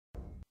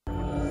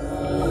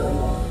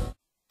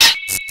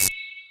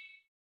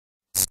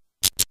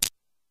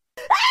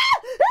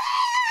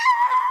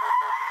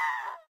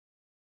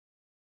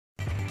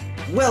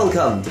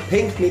Welcome to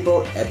Pink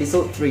Meeple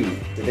Episode 3.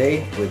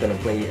 Today we're gonna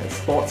play a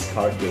sports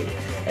card game.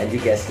 And you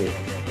guessed it,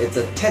 it's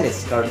a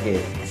tennis card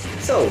game.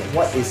 So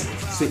what is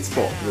Sweet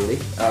Sport really?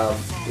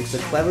 It's a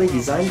cleverly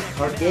designed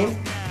card game.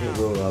 It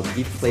will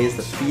give players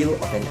the feel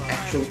of an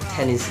actual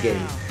tennis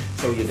game.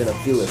 So you're gonna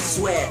feel the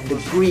sweat, the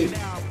grip,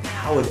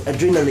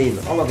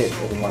 adrenaline, all of it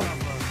in one.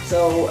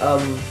 So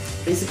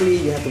basically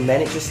you have to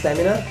manage your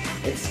stamina.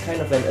 It's kind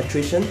of an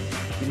attrition.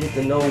 You need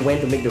to know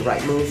when to make the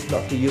right moves,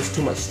 not to use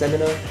too much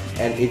stamina.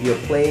 And if you're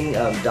playing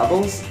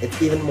doubles,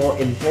 it's even more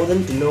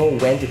important to know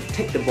when to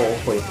take the ball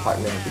for your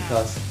partner,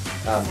 because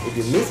if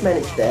you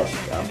mismanage that,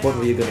 both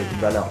of you are going to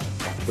run out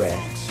of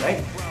breath, right?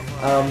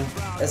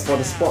 As for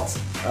the sports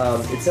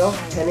itself,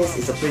 tennis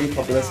is a pretty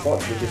popular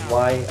sport, which is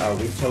why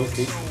we chose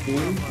this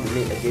theme.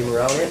 We made a game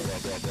around it.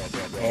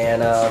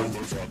 And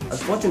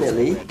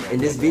unfortunately,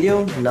 in this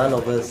video, none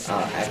of us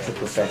are actual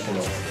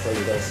professionals, so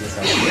you're going to see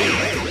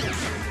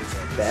some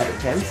bad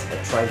attempts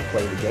at trying to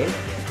play the game.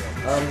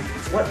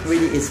 What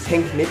really is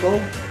Pink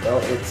Meeple? Well,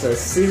 it's a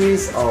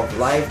series of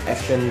live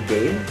action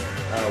game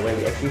where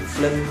we actually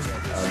film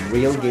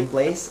real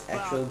gameplays,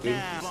 actual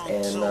games,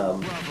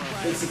 and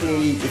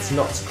basically it's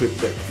not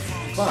scripted.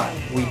 But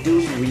we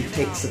do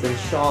retake certain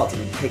shots,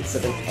 we take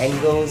certain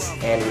angles,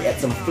 and we add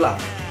some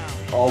fluff,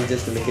 all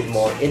just to make it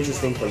more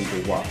interesting for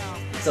you to watch.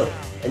 So,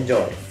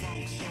 enjoy!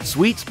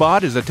 Sweet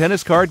Spot is a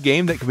tennis card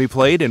game that can be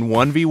played in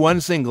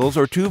 1v1 singles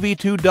or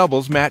 2v2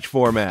 doubles match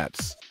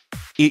formats.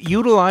 It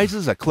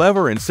utilizes a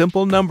clever and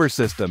simple number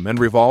system and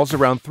revolves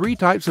around 3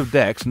 types of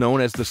decks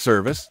known as the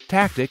service,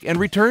 tactic, and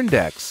return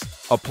decks.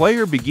 A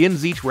player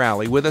begins each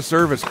rally with a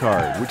service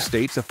card, which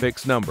states a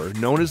fixed number,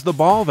 known as the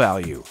ball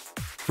value.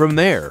 From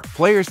there,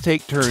 players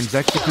take turns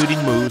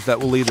executing moves that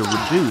will either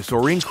reduce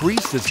or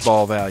increase this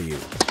ball value.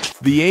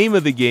 The aim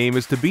of the game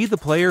is to be the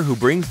player who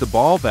brings the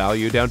ball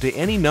value down to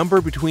any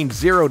number between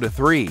 0 to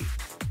 3.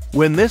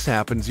 When this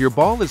happens, your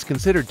ball is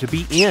considered to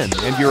be in,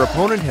 and your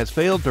opponent has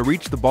failed to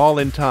reach the ball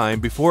in time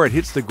before it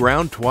hits the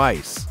ground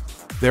twice.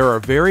 There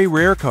are very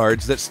rare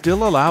cards that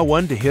still allow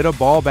one to hit a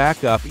ball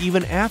back up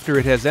even after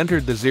it has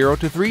entered the 0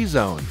 to 3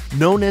 zone,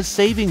 known as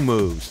saving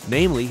moves,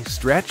 namely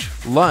stretch,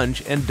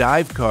 lunge, and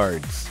dive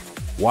cards.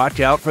 Watch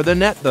out for the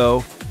net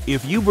though.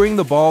 If you bring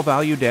the ball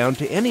value down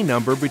to any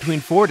number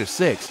between 4 to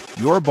 6,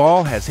 your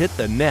ball has hit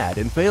the net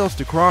and fails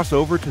to cross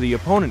over to the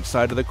opponent's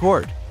side of the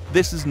court.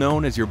 This is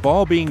known as your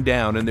ball being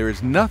down, and there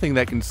is nothing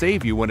that can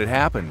save you when it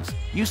happens.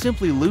 You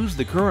simply lose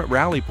the current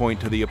rally point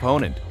to the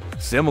opponent.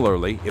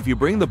 Similarly, if you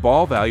bring the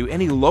ball value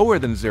any lower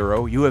than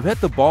 0, you have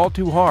hit the ball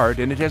too hard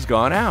and it has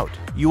gone out.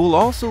 You will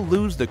also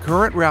lose the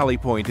current rally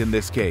point in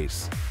this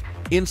case.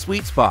 In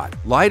Sweet Spot,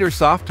 light or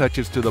soft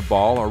touches to the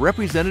ball are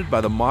represented by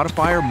the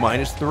modifier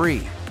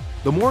 -3.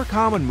 The more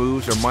common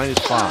moves are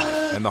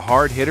 -5, and the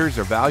hard hitters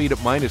are valued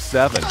at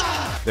 -7.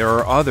 There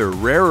are other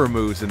rarer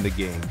moves in the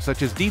game,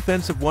 such as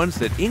defensive ones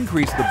that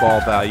increase the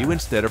ball value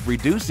instead of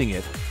reducing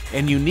it,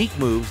 and unique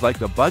moves like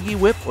the buggy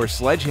whip or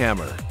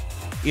sledgehammer.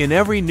 In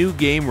every new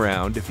game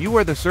round, if you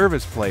are the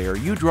service player,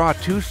 you draw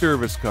 2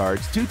 service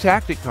cards, 2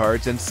 tactic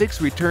cards, and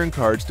 6 return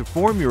cards to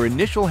form your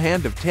initial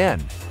hand of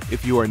 10.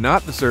 If you are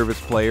not the service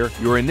player,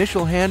 your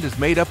initial hand is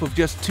made up of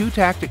just 2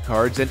 tactic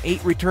cards and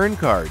 8 return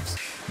cards.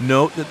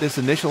 Note that this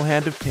initial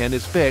hand of 10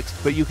 is fixed,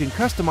 but you can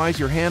customize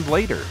your hand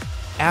later.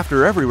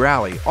 After every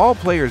rally, all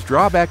players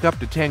draw back up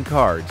to 10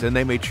 cards, and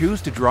they may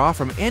choose to draw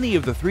from any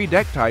of the 3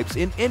 deck types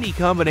in any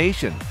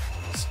combination.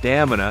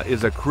 Stamina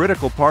is a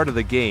critical part of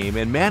the game,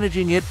 and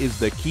managing it is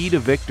the key to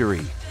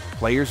victory.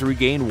 Players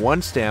regain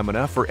 1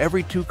 stamina for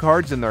every 2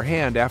 cards in their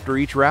hand after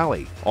each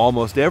rally.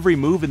 Almost every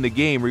move in the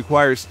game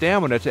requires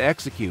stamina to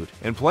execute,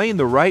 and playing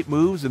the right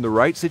moves in the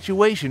right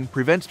situation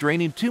prevents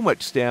draining too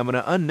much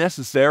stamina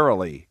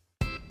unnecessarily.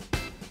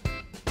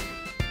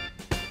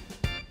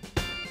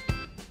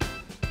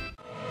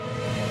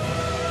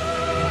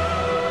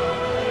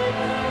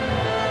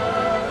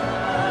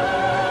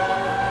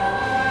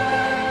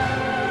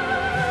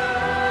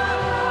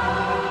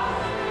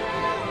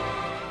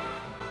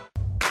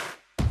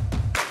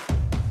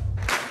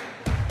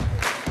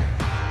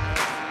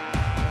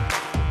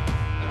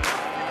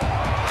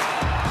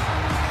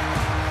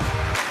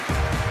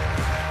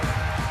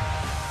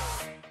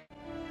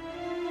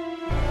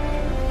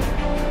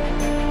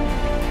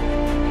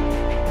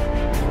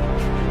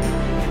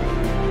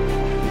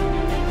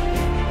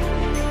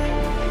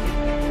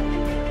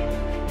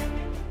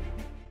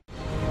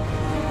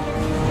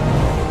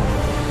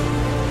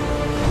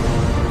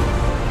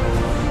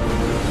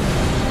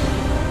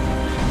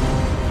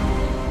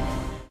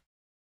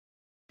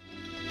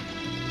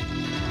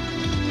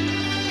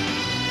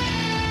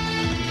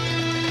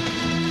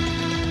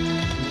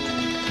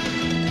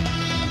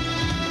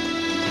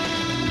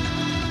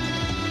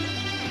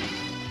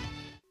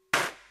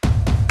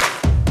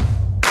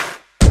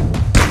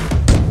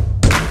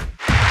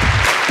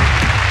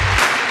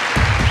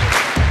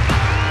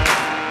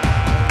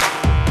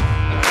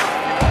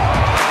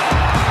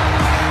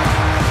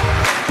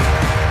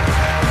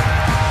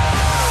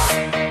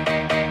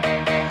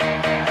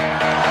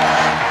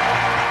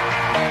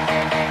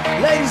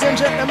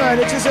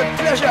 gentlemen, it is a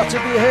pleasure to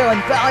be here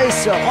in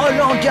Paris,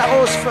 Roland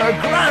Garros for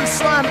Grand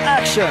Slam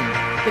action.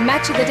 The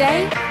match of the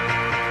day?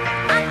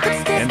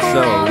 And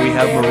so we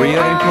have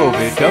Maria and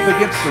Kovic up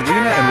against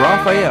Serena and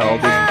Rafael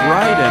this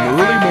bright and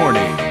early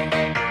morning.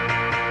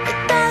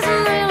 It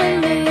doesn't really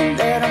mean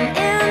that I'm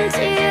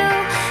into you.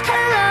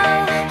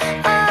 Hello,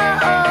 oh,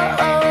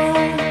 oh, oh.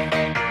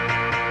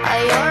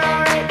 You're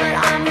alright, but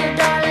I'm your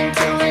darling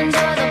to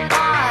enjoy the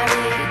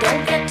party.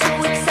 Don't get too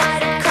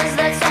excited, cause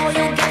that's all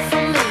you'll get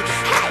from me.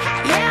 Hey,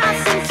 yeah, I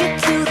think you're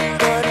cute,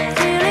 but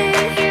really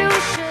you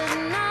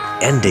should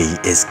know. Andy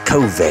is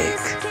Kovic.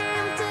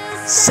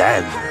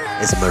 Sam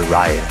is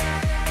Mariah.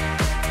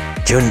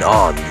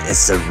 Jun-on is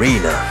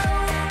Serena.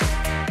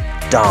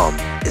 Dom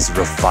is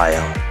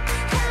Rafael.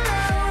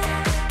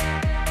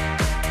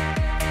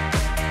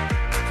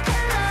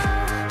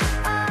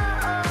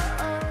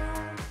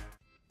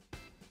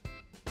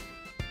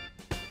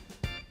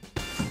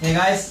 Hey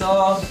guys,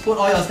 so put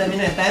all your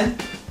stamina at 10.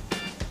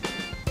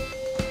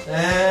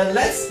 And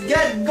let's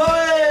get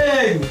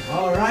going!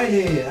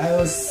 Alrighty, I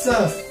will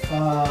serve.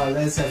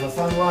 Let's have a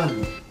fun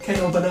one. Can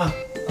opener.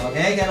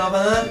 Okay, can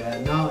open it. Yeah,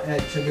 now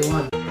at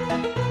 21.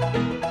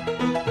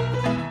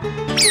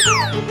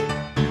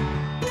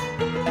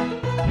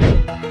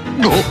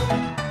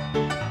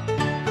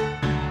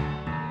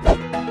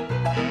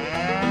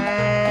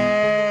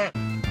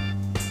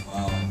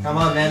 Come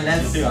on man,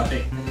 let's... Take.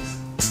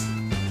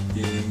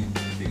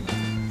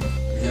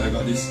 Okay, I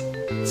got this.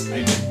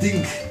 I get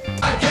dink.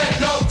 I get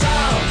knocked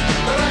down,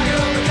 but I get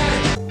up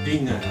again.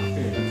 Ding,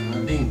 okay.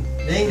 Ding.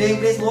 Ding,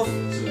 please move.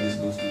 So this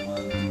goes to 1,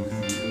 2,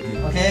 3.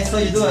 Okay. Okay, so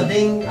you do a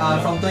ding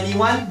from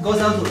 21, goes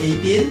down to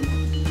 18.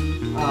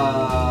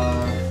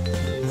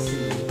 Let's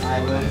see,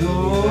 I will do...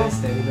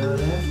 Stamina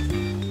left.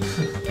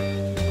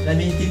 Let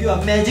me give you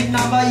a magic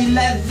number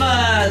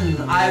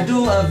 11. I'll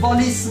do a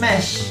volley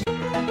smash.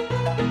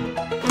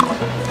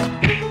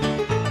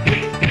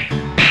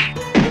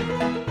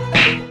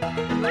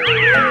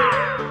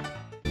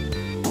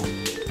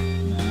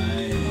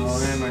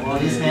 Nice.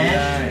 Volley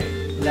smash.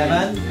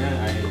 11.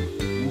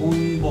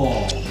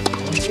 Moonball.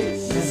 Okay,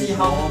 let's see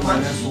how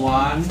much.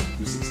 -1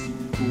 to 16.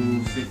 To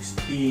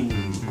 16.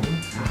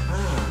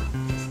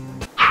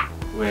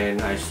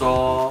 When I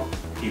saw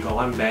he got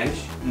one bench,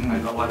 I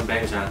got one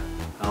bench.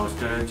 Our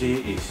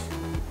strategy is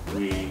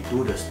we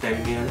do the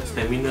stamina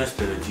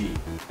strategy.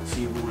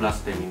 See who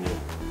last stamina.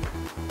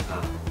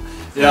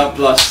 Yeah,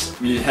 plus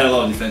we had a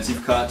lot of defensive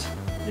cards.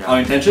 Yeah. Our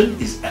intention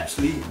is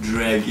actually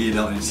drag it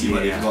out and see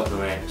what they Yeah, got.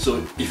 correct.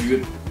 So if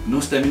you no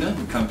stamina,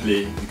 you can't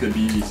play. You can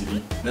be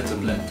easily. That's a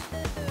plan.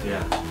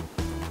 Yeah.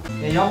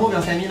 Okay, y'all move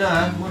your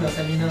stamina, move your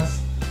staminas.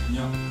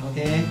 Yeah.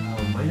 Okay.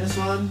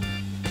 -1.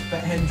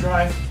 Backhand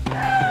drive.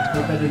 Go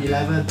back to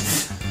 11.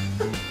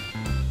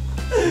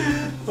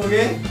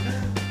 Okay.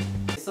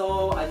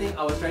 So I think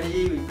our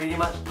strategy, we pretty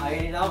much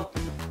ironed it out.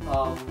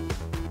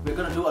 We're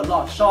gonna do a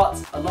lot of shots,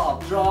 a lot of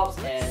drops,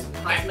 and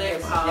hard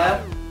smacks. Yeah,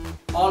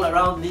 all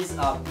around this.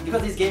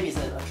 Because this game is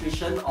an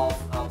attrition of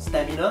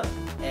stamina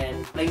and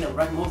playing the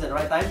right moves at the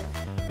right time.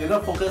 We're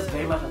gonna focus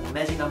very much on the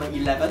magic number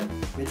 11.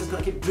 We're just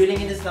gonna keep drilling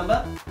in this number.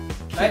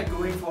 Right,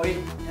 going for it.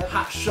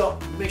 Hard shot.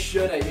 Make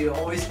sure that you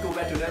always go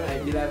back to them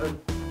at 11.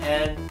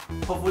 and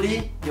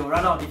hopefully you'll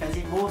run out of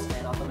defensive moves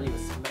and ultimately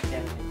will smack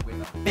them with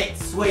a big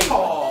swing.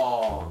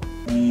 Oh.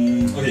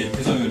 Okay,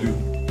 here's what I'm gonna do.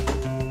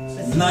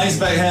 Nice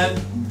backhand,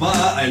 but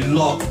I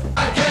lock.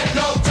 I get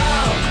knocked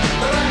down,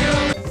 but I get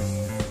up.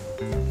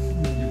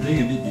 You're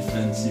playing a bit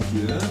defensive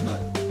here, but...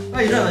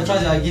 Well, you don't have a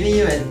choice, I'm giving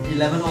you an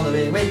 11 all the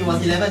way. Wait, it was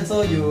 11,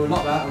 so you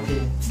lock,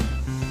 okay.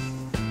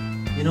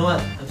 You know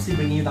what? I'm still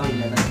bringing you down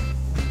 11.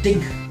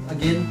 Dink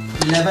again,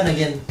 11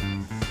 again.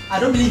 I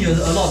don't believe you have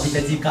a lot of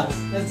defensive cards.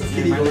 Let's just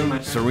keep it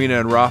going.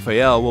 Serena and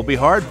Rafael will be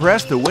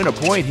hard-pressed to win a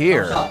point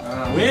here.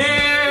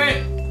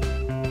 Wait!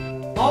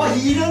 Oh,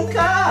 hidden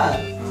card!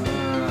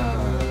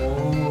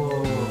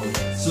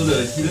 So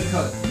the hidden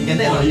card You can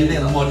take one, you can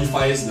take one.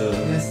 modifies the...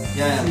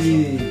 Yeah.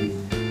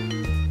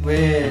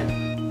 Wait,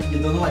 you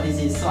don't know what this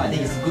is, so I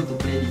think it's good to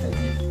play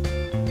defensive.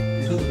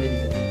 It's good to play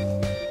defensive.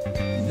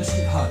 You just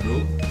hit hard, bro.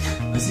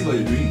 I see what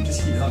you're doing.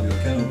 Just hit hard with your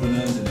can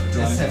openers and your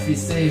Let's drive. have it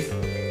safe.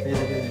 Wait a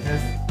second, we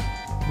have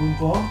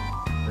Moonball.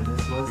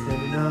 -1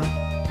 stamina.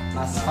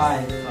 Plus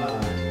 5.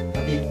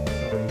 13.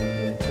 Sorry,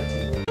 yeah,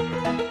 13.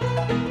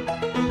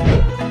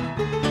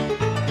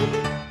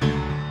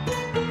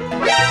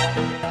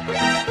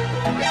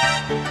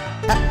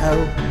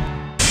 Uh-oh.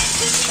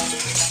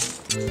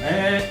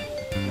 Hey,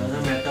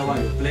 doesn't matter what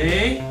you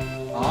play.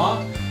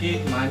 Or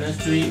 8 minus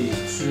 3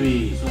 is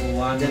 3. So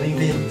 1, 2, Jamming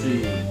pin.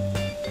 3.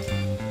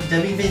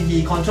 Jamming Fin,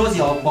 he controls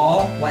your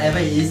ball, whatever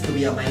it is, to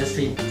be a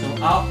 -3. So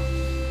out.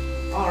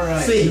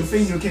 Alright, Sweet. you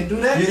think you can do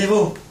that?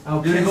 Beautiful.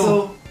 I'll Beautiful.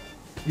 cancel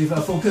with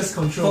a focus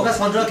control. Focus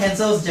control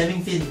cancels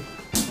Jamming Fin.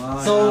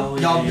 So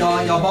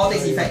your ball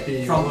takes effect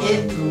from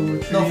 8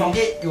 to... No, from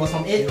 8, it was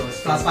from 8 It was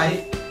plus from 5,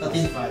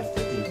 13. 5,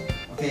 13.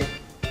 Okay.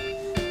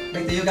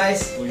 Back to you guys.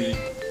 Okay.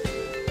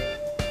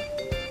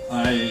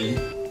 I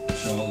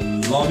shall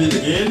lob it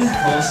again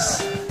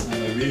because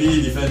I'm a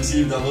really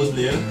defensive doubles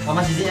player. How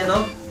much is it at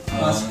now?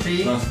 Plus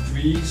 3. Plus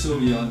 3, so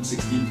we are on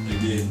 16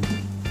 again.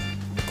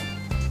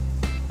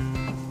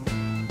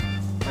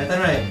 My turn,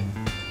 right?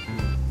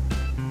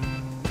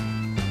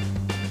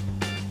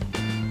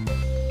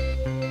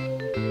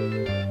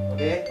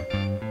 Okay.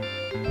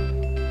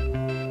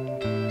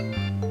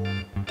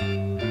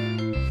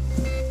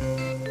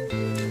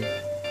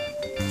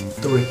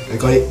 Don't worry, I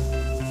got it.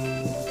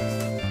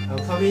 I'll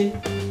come in,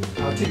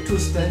 I'll take 2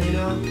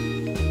 stamina.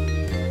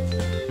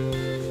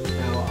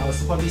 I'll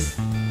support this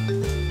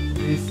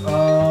with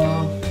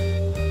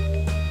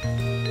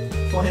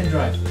forehand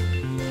drive.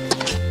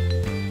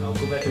 I'll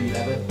go back to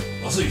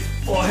 11. Also, you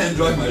forehand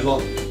drive my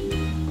lord.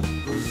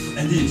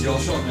 Andy, it's your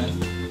shot, man.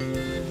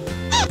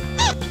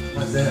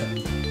 What's that?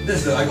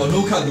 That's the I got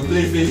no card to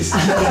play face.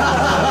 Really?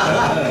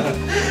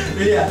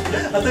 I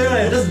tell you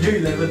what, just do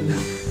 11.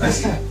 I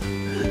see.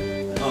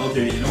 Oh,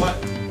 okay, you know what?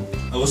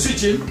 I will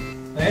switch in.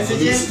 Okay, I'll switch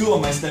lose in. 2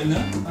 on my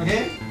stamina.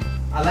 Okay.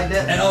 I like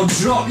that. And I'll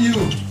drop you.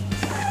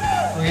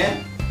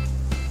 Okay.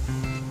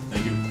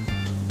 Thank you.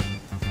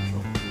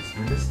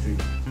 Minus 3.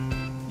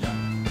 Yeah.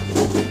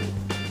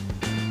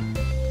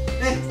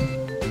 Hey.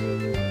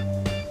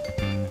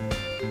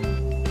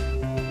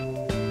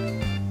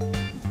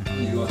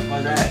 You got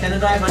One drive. Cannon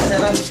drive,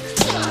 minus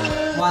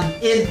 7. 1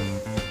 in.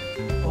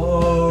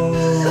 Oh.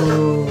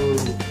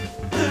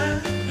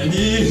 Andy,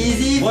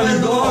 Easy what first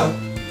you got? goal.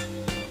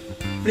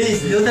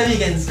 Please, don't tell me you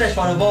can stretch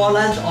for the ball,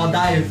 lunge or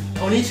dive.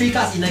 Only 3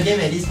 cards in the game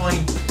at this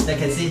point that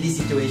can save this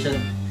situation.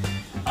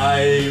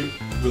 I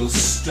will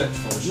stretch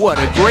for a shot. What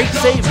a great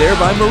save there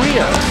by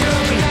Maria.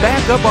 She's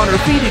back up on her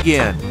feet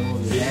again.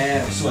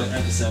 Yeah. So I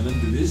add the 7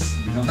 to this.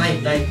 Becomes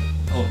 9, 9.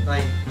 Oh,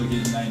 9.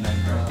 okay, 9,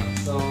 9.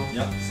 So,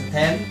 Yep. so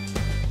 10.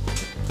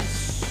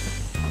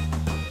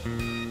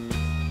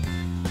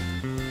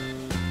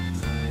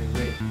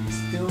 Wait, it's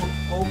still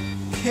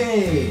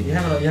okay. You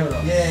have a lot, you have a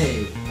lot.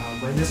 Yay!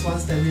 Minus 1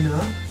 stamina.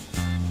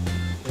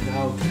 And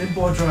our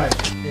cannonball drive.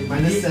 Hey,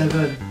 Minus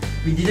 7.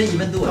 We didn't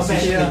even do a Come back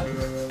switch here. in.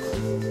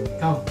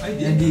 Come, I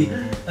did. Andy.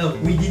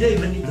 We didn't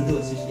even need to do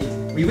a switch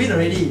in. We win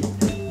already.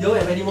 You don't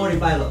have any more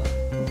reply, no?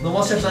 No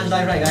more stretch lunge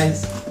dive, right,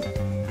 guys?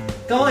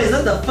 Come on,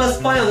 isn't the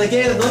first point of the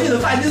game? Don't need to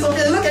find this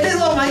okay. Look at this,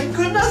 oh my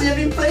goodness, we have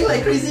been playing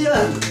like crazy. Okay,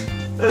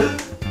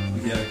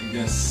 I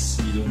guess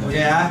we don't have Okay,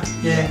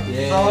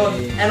 yeah. So,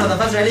 end of the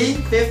first rally,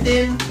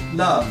 15,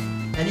 love.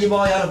 Any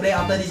more you want to play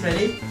after this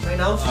rally, right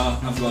now?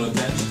 I've got a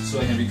bench, so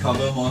I can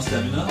recover more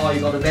stamina. Oh, you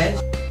got the bench?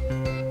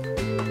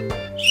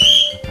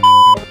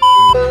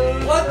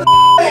 What the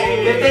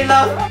 15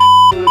 love!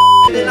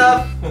 15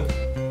 love!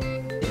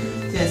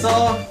 Okay, so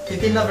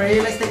 15 love already.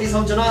 Let's take this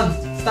home, Janon.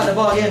 Start the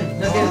ball again.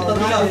 Let's get 30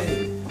 love.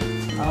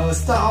 I'll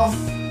start off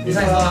This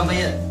one is not number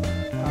yet.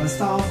 I'll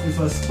start off with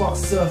a spot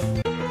surf.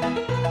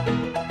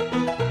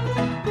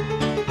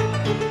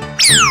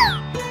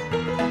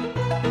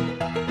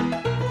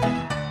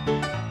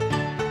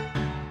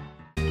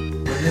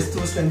 Minus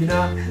 2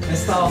 stamina.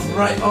 Let's start off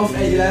right off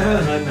at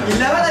 11.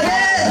 11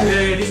 again!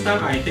 Okay, this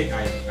time I take.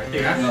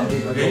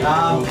 Okay.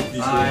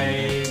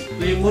 I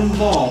play one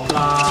ball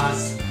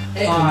plus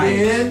 8 5.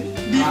 again.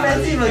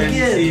 Defensive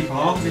again!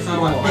 This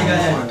one one. Hey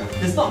guys,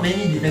 there's not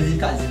many defensive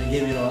cards in the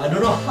game, you know. I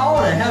don't know how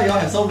the hell y'all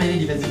have so many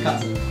defensive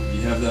cards.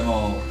 We have them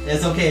all.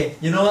 It's okay.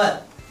 You know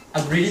what?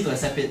 I'm ready to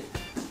accept it.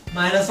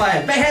 Minus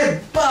 5.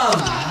 Backhand! Boom!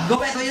 Go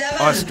back to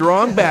 11! A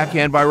strong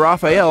backhand by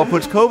Rafael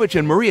puts Kovic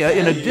and Maria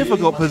in a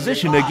difficult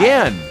position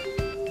again.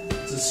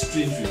 It's a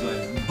strange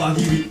reply.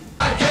 Buggy whip.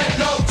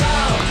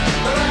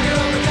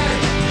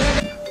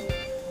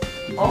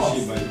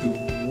 Appreciate by 2.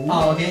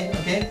 Oh, okay,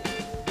 okay.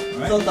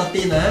 Alright. So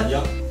 13,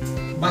 Yup.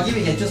 Buggy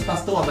we can choose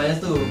plus 2 or minus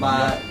 2,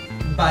 but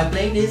by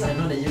playing this, I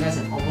know that you guys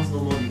have almost no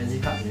more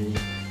defensive cards already.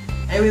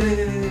 Hey, wait.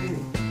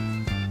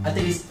 I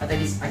take this, I can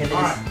take this.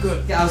 Alright, good.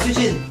 Okay, I'll switch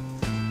in.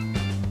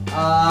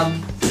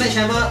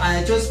 Sledgehammer,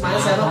 I choose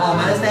minus 7 or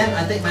minus 10,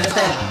 I take minus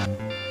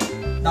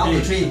 10. Down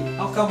to 3.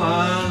 How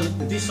come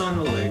this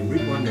one like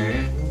rip one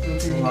there?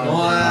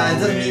 Oh,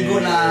 just be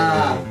good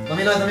lah. Don't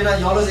be noise,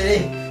 you all lose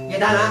already. Get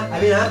done I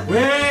win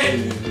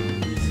Wait!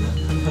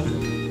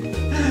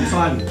 This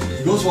one.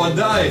 Goes for a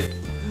dive.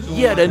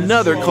 Yet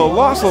another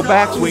colossal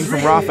backswing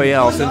from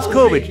Rafael since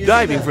Kovic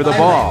diving for the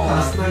ball.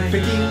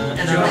 Freaking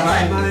and the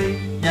right side.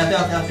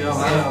 Yeah,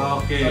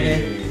 12.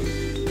 Okay.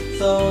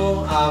 So,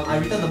 I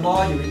return the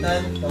ball, you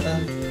return, your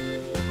turn.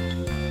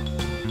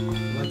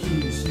 Lucky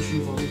you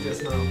switched for me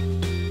just now.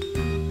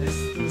 Let's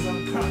do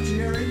some card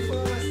clearing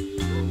first.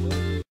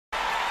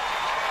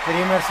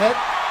 Streamer set.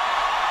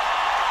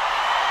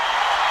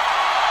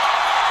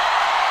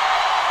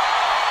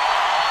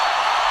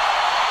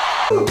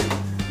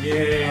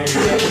 Yeah.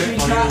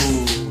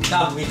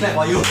 Done, we clap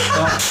for you.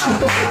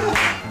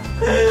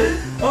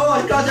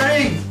 Oh, card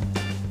clearing!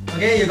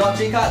 Okay, you got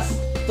 3 cards.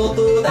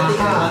 Total, tactic,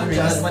 and 1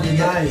 return. Just What did you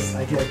get? nice.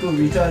 I get a good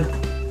return.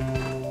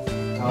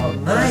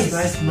 Nice.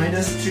 Nice.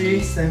 Minus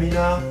 3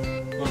 stamina.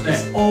 What's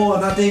It's that? all or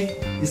nothing.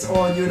 It's all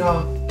on you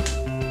now.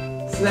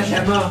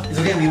 Sledgehammer. It's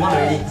okay, we won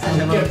already. Get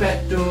Sledgehammer.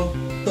 back to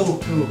 2.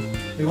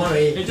 We won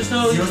already. Hey, just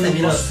now Zero you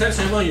stamina.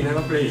 Sledgehammer you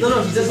never play.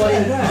 No, he just got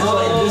it. Yeah. He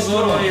just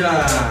got it. Go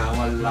lah.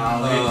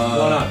 Walao.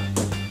 Go lah.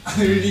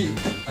 I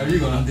really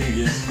got nothing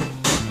again.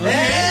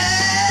 Hey!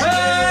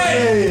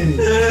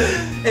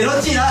 Hey,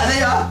 don't cheat, I tell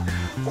you.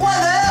 What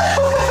the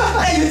hell?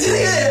 Hey, you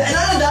cheating it?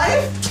 Another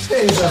dive?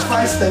 Hey, it's a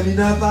 5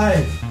 stamina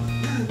dive.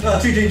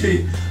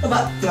 3.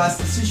 But Plus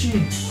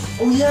switching.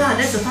 oh yeah,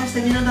 that's the 5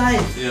 stamina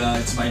dive. Yeah,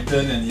 it's my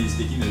turn and he's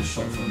taking the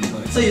shot from me.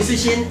 So you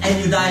switch in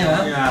and you dive,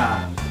 huh?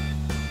 Yeah.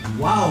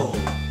 Wow.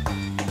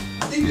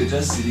 I think you're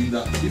just sitting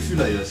duck. You feel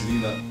like you're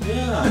sitting duck?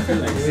 Yeah, I feel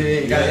like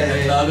Wait,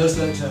 guys, another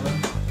sledgehammer.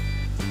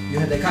 you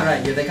have the card, right?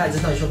 You have the card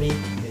just now you showed me.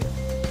 Okay.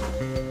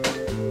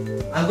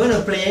 I'm going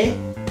to play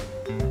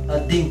a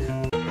dink.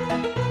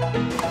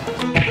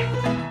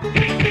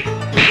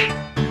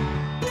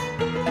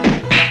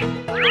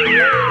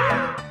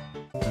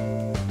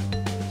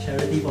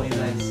 Charity for you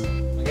guys.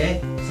 Okay?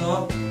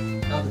 So,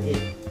 down to 8.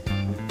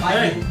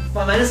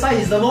 5 minus 5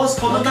 is the most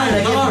common card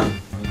in the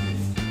game.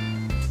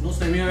 No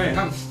stamina, right?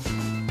 Come.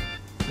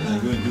 I'm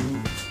going to do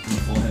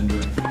forehand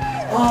drive.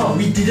 Oh,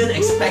 we didn't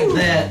expect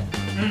that.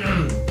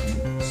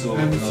 So,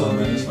 I'm sorry.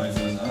 minus 5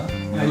 first, huh?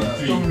 I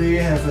don't really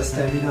have a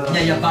stamina.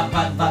 Yeah,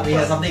 but we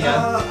have something,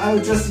 huh? I'll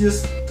just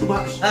use too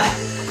much.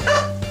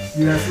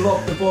 You have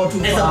locked the ball too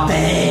It's a far.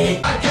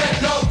 bag.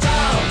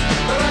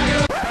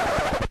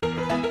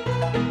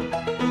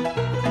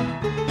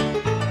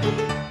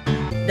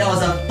 That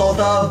was a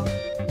total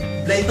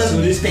blatant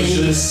So this bait.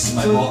 pushes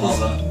my ball out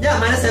lah. Yeah,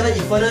 minus 7,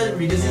 it further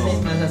reduces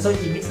this minus 7. So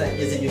it makes like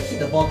as if you hit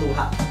the ball too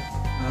hard.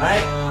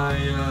 Alright?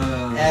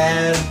 Yeah.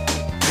 And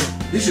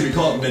This should be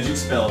called magic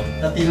spell.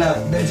 30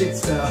 Magic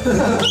spell.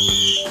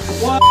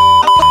 What?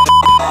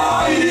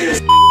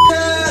 30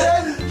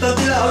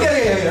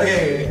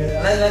 Okay.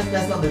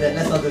 Let's not do that.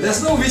 Let's not do that.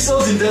 There's no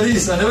whistles in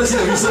tennis. I've never seen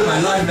a whistle in my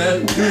life,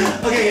 man.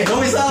 Okay, no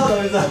whistle.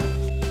 Jonathan.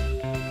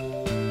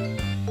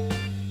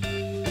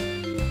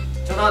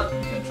 You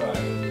can try.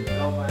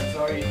 No, I'm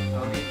sorry. I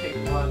only take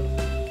one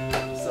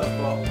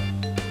surfboard.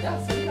 Yeah,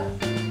 say it.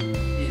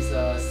 It's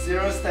a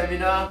 0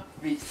 stamina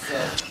with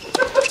serve.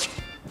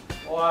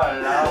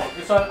 Wow,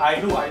 this one I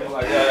do.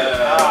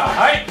 Yeah.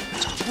 Hi!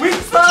 Weak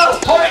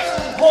serve!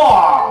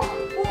 Wow!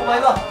 Oh my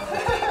god.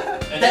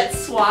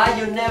 That's why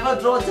you never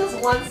draw just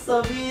one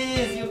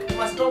service. You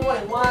must draw more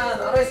than one.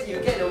 Otherwise, you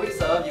get the weak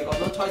serve, you got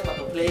no choice but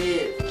to play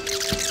it.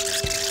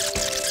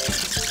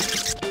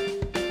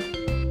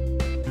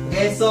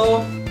 Okay,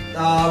 so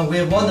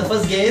we won the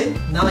first game.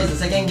 Now it's the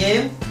second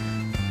game.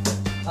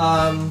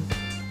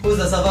 Who's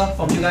the server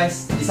from you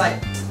guys?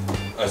 Decide.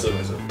 I serve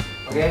myself.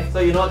 Okay, so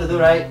you know what to do,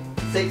 right?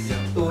 6, 2,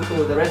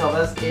 2. The rest of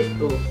us 8,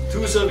 2.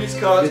 2 service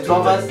cards. You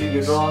draw first,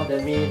 you draw,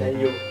 then me, then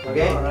you.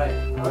 Okay? Alright.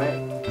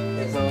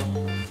 Okay, so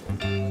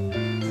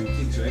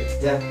Kings, right?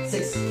 yeah,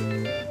 6.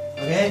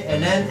 Okay, and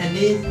then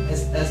Andy,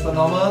 as per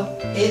normal,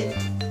 8, 2.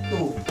 8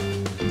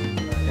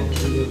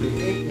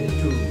 and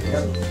 2.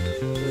 Yep.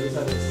 So this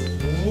one is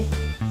me.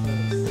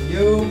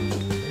 You.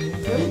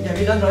 Have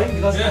you done drawing?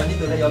 Because I need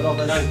to let you draw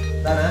first. Done.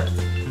 Done, huh?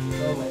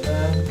 So my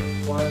turn.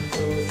 1,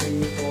 2, 3,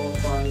 4,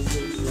 5, 6,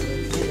 7,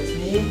 8. That's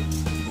me.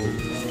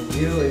 And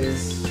you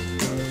is 1,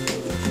 2,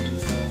 3,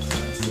 4,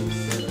 5,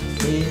 6,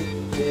 7, 8.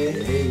 Okay.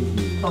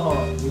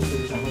 Oh, you need to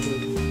shuffle too.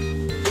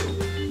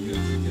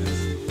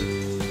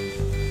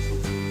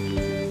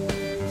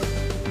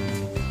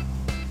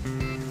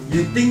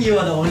 You think you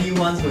are the only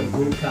ones with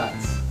good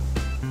cards?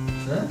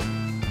 Huh?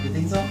 You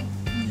think so?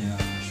 Yeah,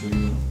 show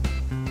you.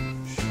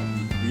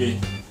 Okay,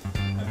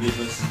 I play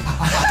first.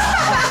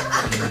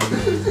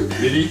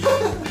 Ready?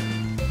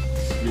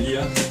 Really?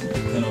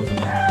 Turn off.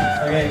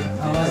 Okay, I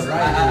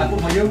put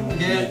for you.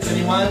 Okay,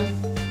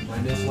 21.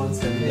 Minus 1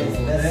 stamina Okay,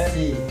 for let's that.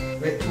 see.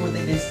 Wait, who will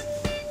take this?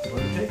 You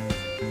want to take? I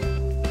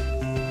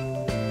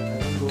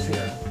think go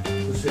straight.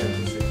 Go straight.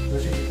 Go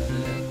straight.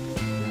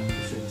 Yeah, go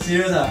straight.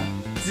 Serious ah?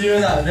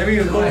 Serious ah? Then we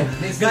will go. Alright,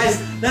 next Guys,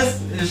 let's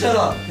shut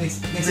up. Next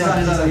This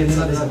one.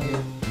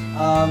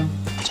 one.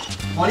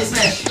 Body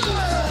smash. 2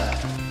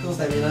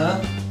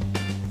 stamina.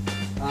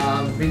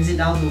 Brings it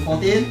down to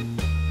 14.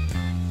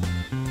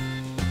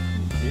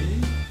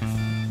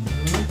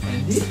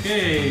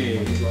 Okay.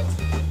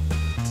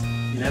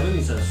 11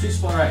 is a sweet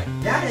spot, right?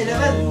 Yeah,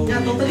 11. Yeah,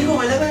 totally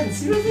go 11.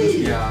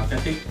 Seriously. They are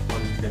fatigue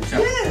on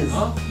themselves. Yes.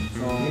 Huh?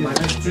 So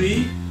minus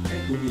 3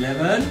 to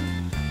 11.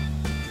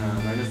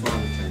 Minus 1.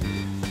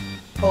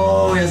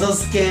 Oh, you're so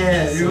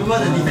scared. Remember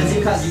the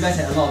defensive cards? You guys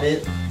had a lot of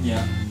it.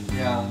 Yeah.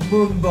 Yeah.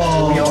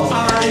 Moonball.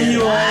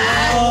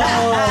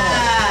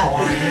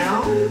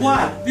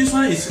 What? This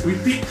one is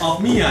repeat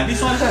of me.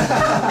 This one.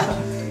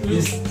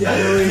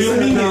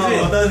 Filming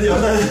is it?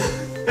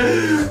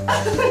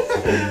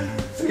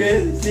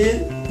 Okay,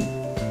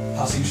 16.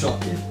 Passing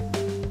shot.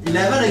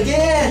 11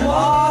 again!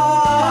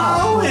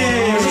 Wow!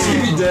 Just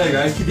keep it there,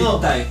 guys. Keep No,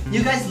 it tight.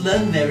 you guys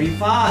learn very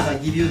fast, I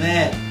give you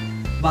that.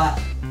 But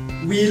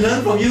we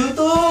learn from you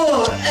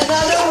too!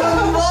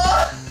 Another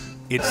one!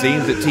 It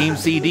seems that Team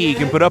CD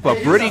can put up a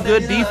pretty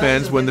good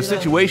defense when the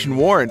situation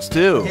warrants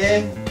too.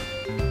 Okay.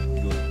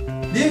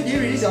 Do you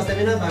release your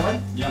stamina by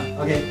 1?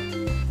 Yeah. Okay.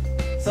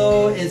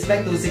 So it's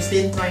back to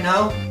 16 right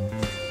now.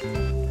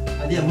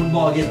 I did a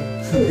moonball again.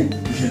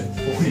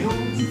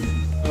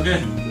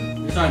 Okay.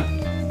 This one.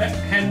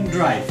 Backhand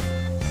drive.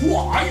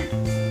 Why?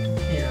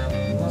 Yeah,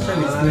 I'm not sure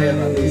we still have,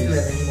 but we still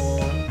have any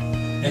more.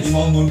 Any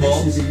more moon Next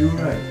balls? should be you,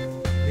 right?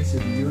 Next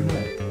should be you,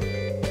 right?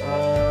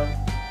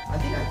 I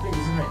think I played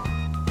this one, right?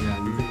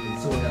 Yeah, you can.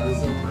 So Yeah, that's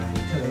so my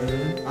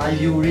turn.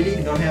 You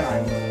really don't have,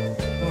 I will.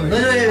 Oh, No,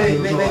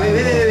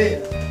 wait.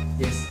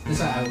 Yes, this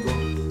one I will go.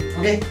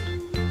 Okay.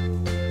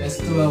 Let's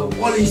do a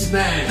Wally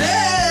smash.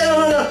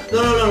 No.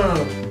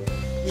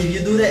 If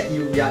you do that,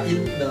 you are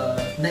in the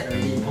net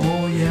already.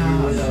 Oh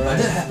yeah, But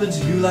that happens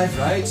in real life,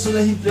 right? So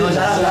let him play. No, shut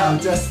up, shut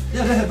up. Just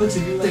Yeah, that happens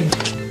in real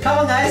life. Come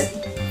on, guys.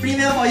 Free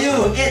mail for you.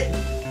 8.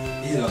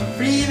 Yeah.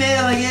 Free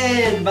mail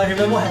again. But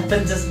remember what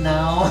happened just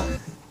now.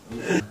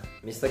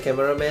 Mr.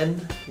 Cameraman,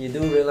 you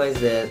do realize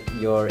that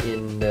you're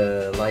in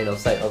the line of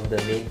sight of the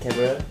main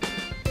camera?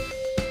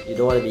 You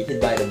don't want to be hit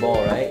by the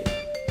ball, right?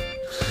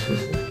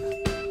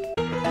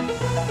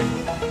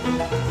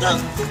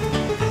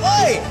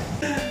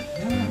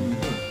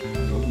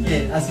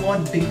 Okay, a small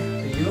thing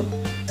to you.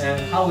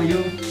 How will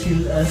you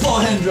kill us?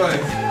 Forehand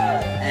drive.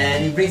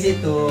 And it brings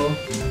it to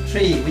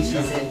 3, which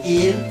is an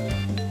in.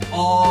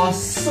 Or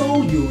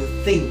so you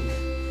think.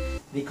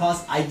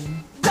 Because I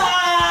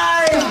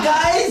dive!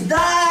 Guys,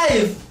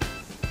 dive!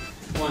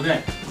 What's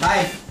that?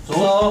 Dive.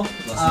 So,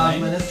 plus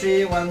 9. minus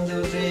 3, 1,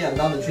 2, 3, I'm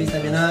down to 3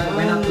 stamina,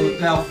 went up to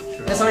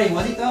 12. Sorry,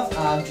 was it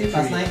 12? 3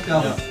 plus 9,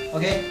 12. Yeah.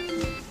 Okay,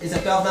 it's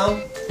at 12 now.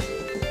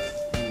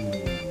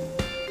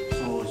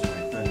 So it's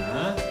my turn,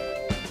 huh?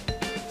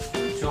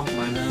 12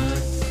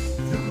 minus.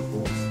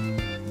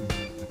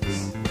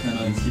 No,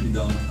 keep it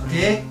down.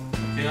 Okay,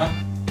 Okay, huh?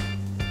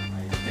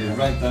 At the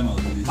right time I'll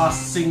do this.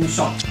 Passing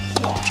shot.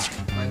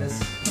 minus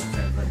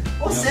 7.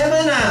 oh,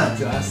 7 ah!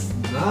 just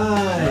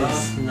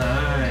nice.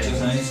 Nice.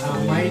 Just nice.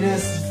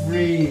 Minus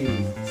 3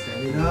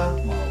 stamina.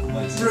 Wow,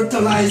 mine's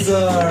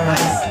Brutalizer.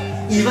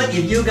 Even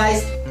if you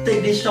guys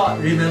take this shot,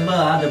 remember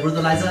the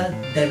brutalizer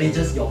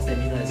damages your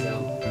stamina as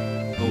well.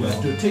 oh You have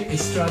well. to take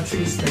extra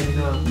 3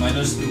 stamina.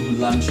 Minus 2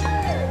 lunch.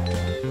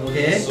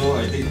 Okay? So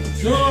I take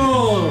 3.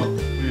 No!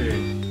 Wait,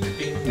 I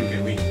think we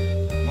can win.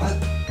 What?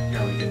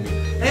 Yeah, we can win.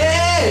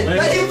 Hey!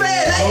 Let him play!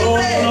 Let him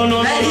play!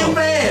 Let him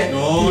play!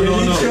 No, no,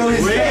 no. Throw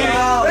his Wait. card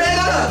out. Wait,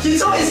 no! He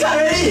throw his card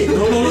already! No,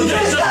 no, He throw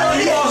that's his card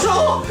already! not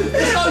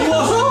It's not you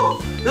also!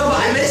 No, but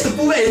I managed to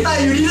pull back in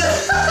time, you didn't!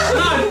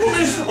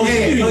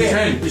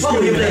 Okay. What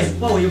will you play?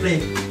 What will you play?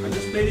 I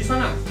just play this one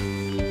lah.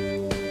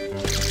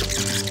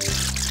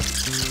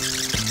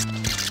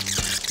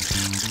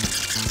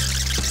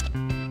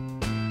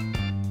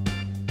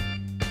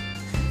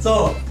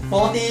 So,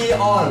 40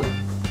 all.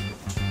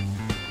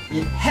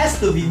 It has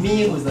to be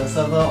me who's the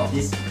server of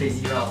this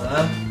crazy round,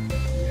 huh?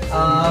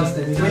 I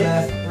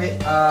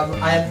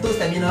have 2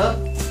 stamina.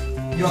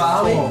 You are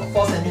how many?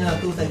 4 stamina,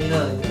 2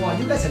 stamina. Wow,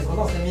 you guys have a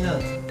lot of stamina.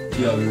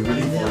 Yeah, we're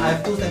really And then I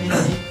have 2 stamina.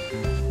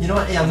 You know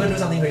what? Hey, I'm gonna do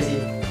something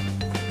crazy.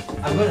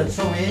 I'm gonna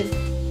throw away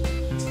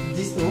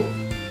these 2.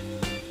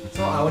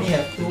 So I only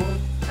have 2.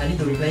 I need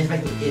to replenish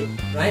back to 8,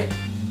 right?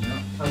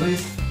 I'm going to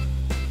use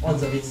on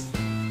service.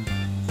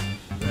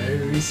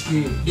 Very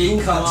risky.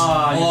 in cards.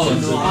 Ah, you all should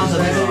on know. On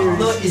service. service.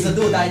 No, it's a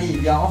do or die deal.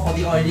 We are all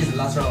 40 already. It's the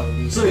last round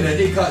already. So in the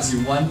 8 cards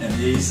you want an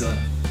ace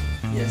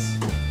Yes.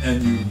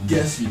 and you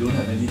guess we don't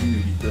have anything to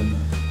return.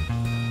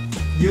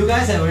 You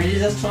guys have already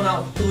just thrown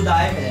out 2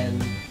 dive and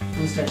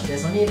 2 stretch.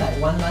 There's only like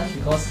 1 lunge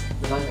because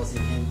the lunge was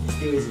in him. It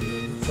still is in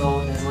him.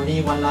 So there's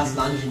only 1 last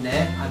lunge in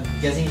there. I'm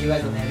guessing you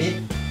guys don't have it.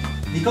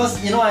 Because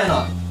you know why or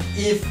not?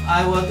 If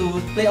I were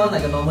to play on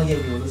like a normal game,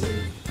 we will lose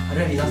already. I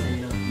don't have enough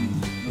stamina.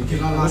 You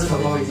cannot last for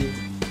long.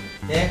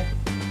 Okay?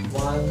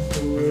 1,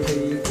 2,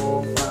 3,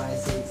 4, 5,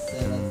 6,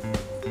 7,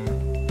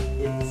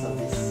 8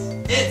 service.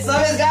 8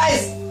 service,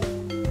 guys!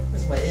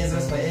 Where's my ace?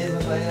 Where's my ace?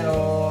 Where's my ace?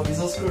 Oh, be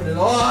so screwed.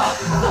 Oh!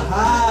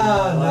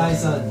 Ah,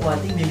 nice one. Oh, I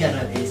think maybe I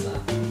don't have ace lah.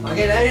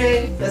 Okay,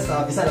 anyway, that's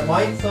beside the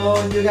point. So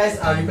you guys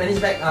replenish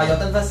back. Your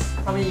turn first.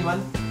 How many you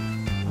want?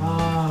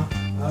 I'll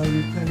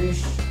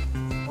replenish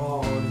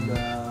on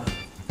the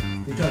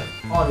return.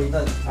 All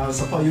return. I'll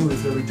support you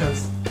with the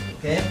returns.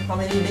 Okay, how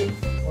many you need?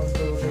 1,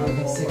 2,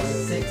 3, 4, 6.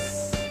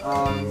 6.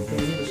 Okay,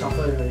 we need to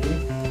shuffle it already.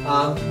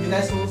 You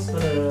guys who's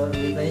gonna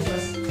replenish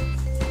first?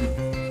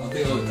 I'll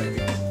take all the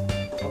tactics.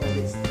 Okay,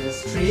 there's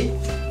 3.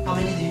 How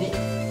many do you need?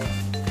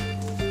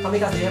 How many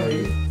cards do you have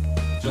already?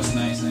 Just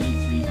nice, I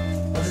need 3.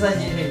 Oh, just nice,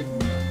 you need 3.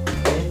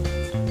 Okay.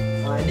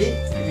 Andy?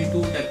 Maybe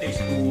 2 tactics,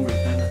 2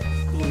 return.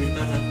 2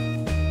 return.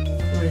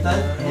 2 return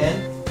and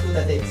 2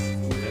 tactics.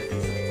 2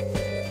 tactics.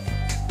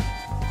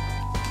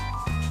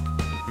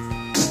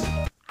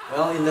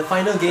 Well, in the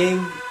final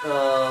game,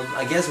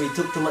 I guess we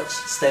took too much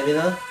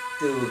stamina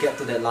to get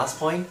to that last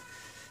point.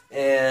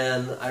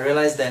 And I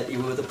realized that if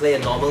we were to play a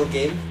normal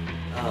game,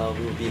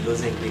 we would be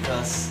losing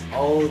because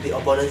all the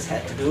opponents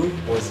had to do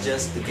was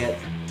just to get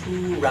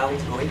 2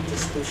 rounds going,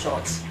 just 2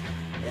 shots.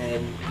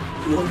 And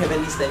we won't have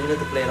any stamina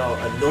to play at all,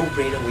 a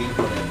no-brainer win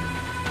for them.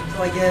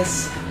 So I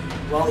guess,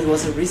 while it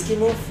was a risky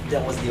move,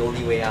 that was the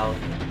only way out.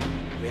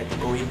 We had to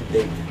go in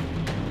big.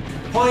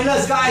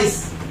 Pointless,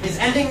 guys! It's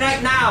ending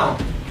right now!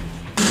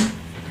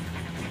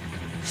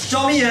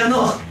 Show me, no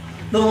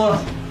more.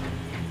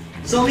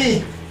 Show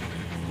me.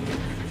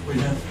 Oh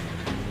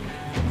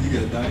yeah. You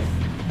get a die?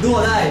 Do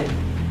or die.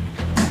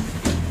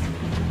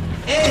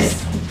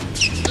 Ace!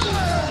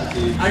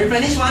 Okay. I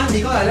replenish one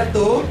because I left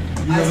 2.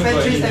 I haven't spent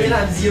got 3 stamina,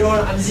 anything.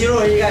 I'm zero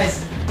already,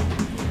 guys.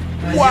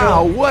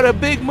 Wow, what a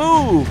big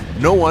move!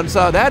 No one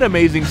saw that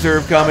amazing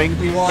serve coming,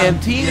 We won.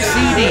 and Team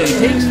CD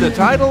takes the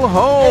title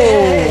home.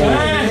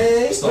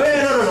 Hey, Stop.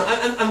 wait, no.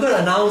 I'm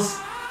gonna announce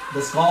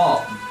the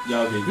score.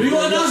 Yeah, okay. You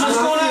announce the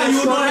score lah.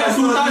 You don't have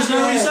to touch the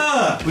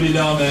whistle. Put it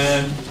down,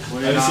 man.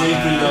 Put it I'm down, saying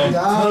put it man.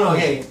 down. No,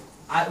 okay.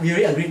 We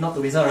already agreed not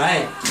to whistle,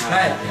 right?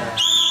 Right.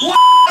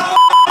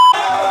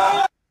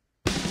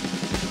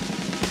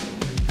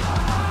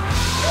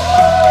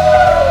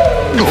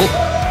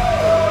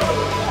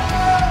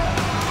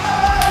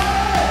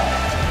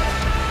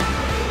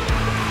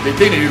 They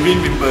think that you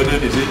win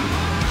Wimbledon, is it?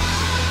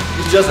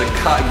 It's just a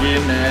card game,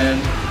 man.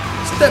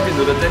 Step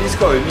into the tennis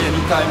court with me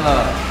anytime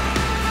lah.